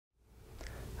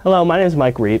Hello, my name is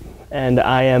Mike Reep, and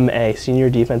I am a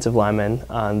senior defensive lineman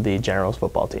on the Generals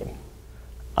football team.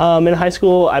 In high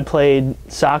school, I played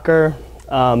soccer,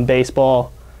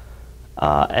 baseball,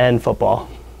 and football.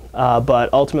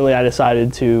 But ultimately, I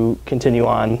decided to continue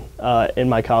on in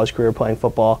my college career playing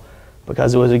football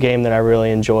because it was a game that I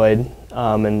really enjoyed,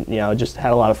 and just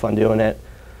had a lot of fun doing it.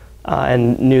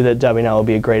 And knew that W&L would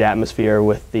be a great atmosphere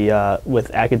with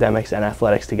with academics and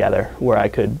athletics together, where I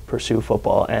could pursue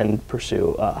football and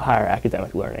pursue higher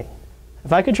academic learning.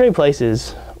 If I could trade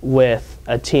places with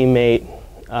a teammate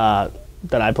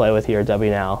that I play with here at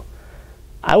W&L,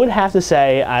 I would have to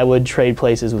say I would trade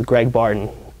places with Greg Barton.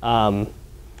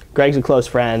 Greg's a close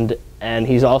friend, and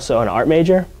he's also an art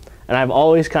major. And I've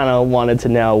always kind of wanted to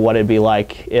know what it'd be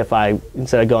like if I,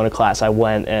 instead of going to class, I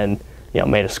went and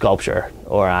made a sculpture,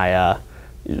 or I,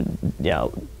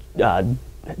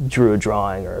 drew a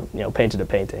drawing, or painted a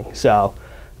painting. So,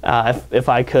 if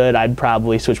I could, I'd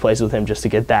probably switch places with him just to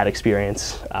get that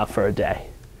experience for a day.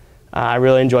 I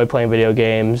really enjoy playing video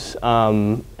games,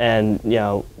 and kind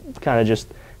of just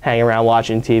hanging around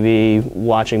watching TV,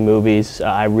 watching movies.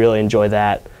 I really enjoy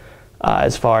that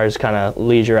as far as kind of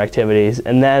leisure activities.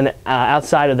 And then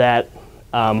outside of that,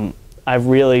 I've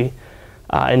really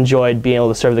enjoyed being able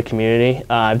to serve the community.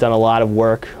 I've done a lot of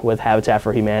work with Habitat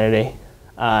for Humanity,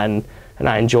 and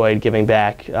I enjoyed giving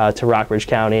back to Rockbridge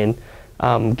County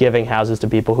and giving houses to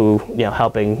people who,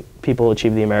 helping people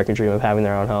achieve the American dream of having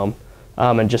their own home.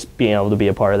 And just being able to be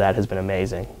a part of that has been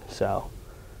amazing. So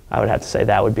I would have to say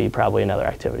that would be probably another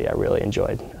activity I really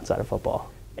enjoyed outside of football.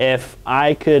 If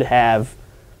I could have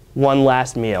one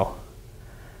last meal,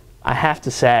 I have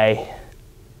to say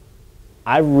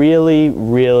I really,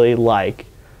 really like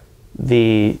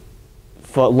the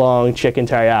foot-long chicken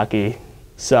teriyaki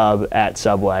sub at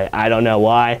Subway. I don't know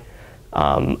why.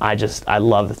 I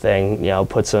love the thing.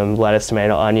 Put some lettuce,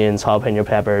 tomato, onions, jalapeno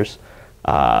peppers,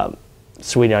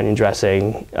 sweet onion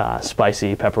dressing,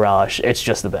 spicy pepper relish. It's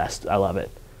just the best. I love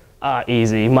it.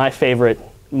 Easy. My favorite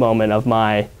moment of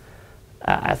my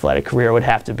athletic career would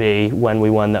have to be when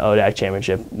we won the ODAC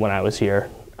championship when I was here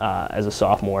as a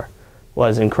sophomore.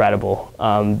 Was incredible.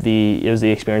 It was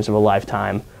the experience of a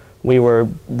lifetime. We were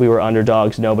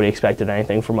underdogs. Nobody expected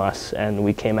anything from us, and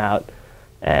we came out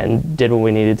and did what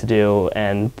we needed to do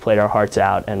and played our hearts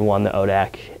out and won the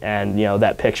ODAC. And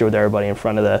that picture with everybody in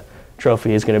front of the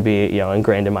trophy is going to be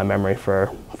ingrained in my memory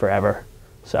for forever.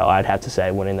 So I'd have to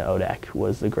say winning the ODAC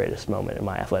was the greatest moment in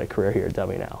my athletic career here at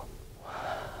W&L.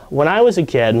 When I was a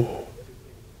kid,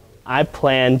 I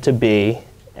planned to be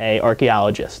an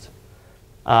archaeologist.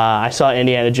 I saw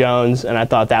Indiana Jones, and I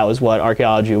thought that was what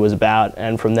archaeology was about.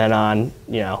 And from then on,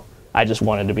 I just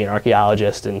wanted to be an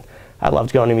archaeologist, and I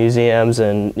loved going to museums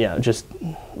and just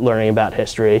learning about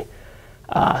history.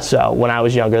 So when I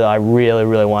was younger, though, I really,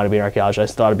 really wanted to be an archaeologist. I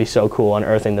just thought it'd be so cool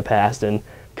unearthing the past and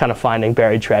kind of finding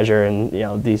buried treasure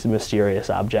and these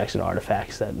mysterious objects and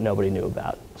artifacts that nobody knew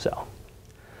about. So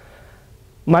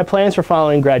my plans for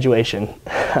following graduation.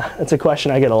 That's a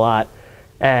question I get a lot,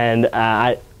 and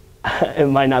it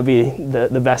might not be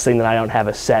the best thing that I don't have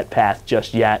a set path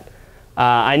just yet.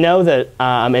 I know that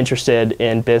I'm interested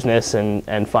in business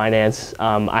and finance.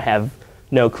 I have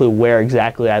no clue where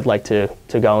exactly I'd like to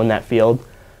go in that field,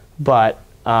 but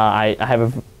I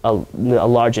have a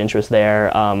large interest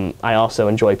there. I also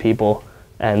enjoy people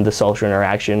and the social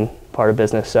interaction part of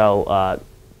business, so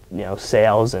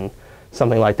sales and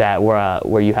something like that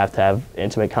where you have to have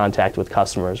intimate contact with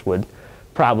customers would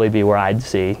probably be where I'd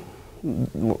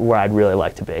really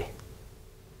like to be.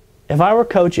 If I were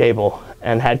Coach Abel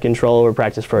and had control over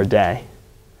practice for a day,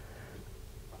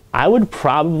 I would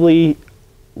probably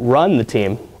run the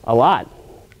team a lot.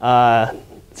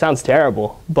 It sounds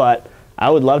terrible, but I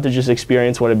would love to just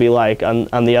experience what it'd be like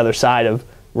on the other side of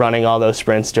running all those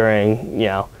sprints during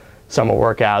summer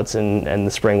workouts and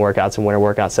the spring workouts and winter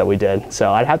workouts that we did.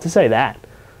 So I'd have to say that.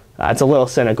 It's a little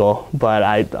cynical, but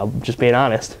I'm just being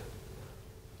honest.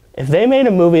 If they made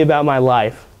a movie about my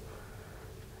life,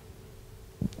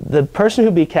 the person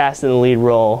who'd be cast in the lead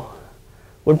role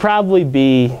would probably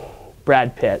be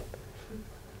Brad Pitt.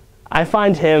 I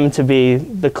find him to be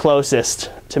the closest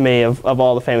to me of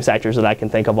all the famous actors that I can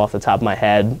think of off the top of my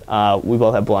head. We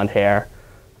both have blonde hair,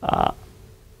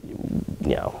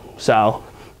 so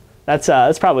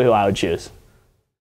that's probably who I would choose.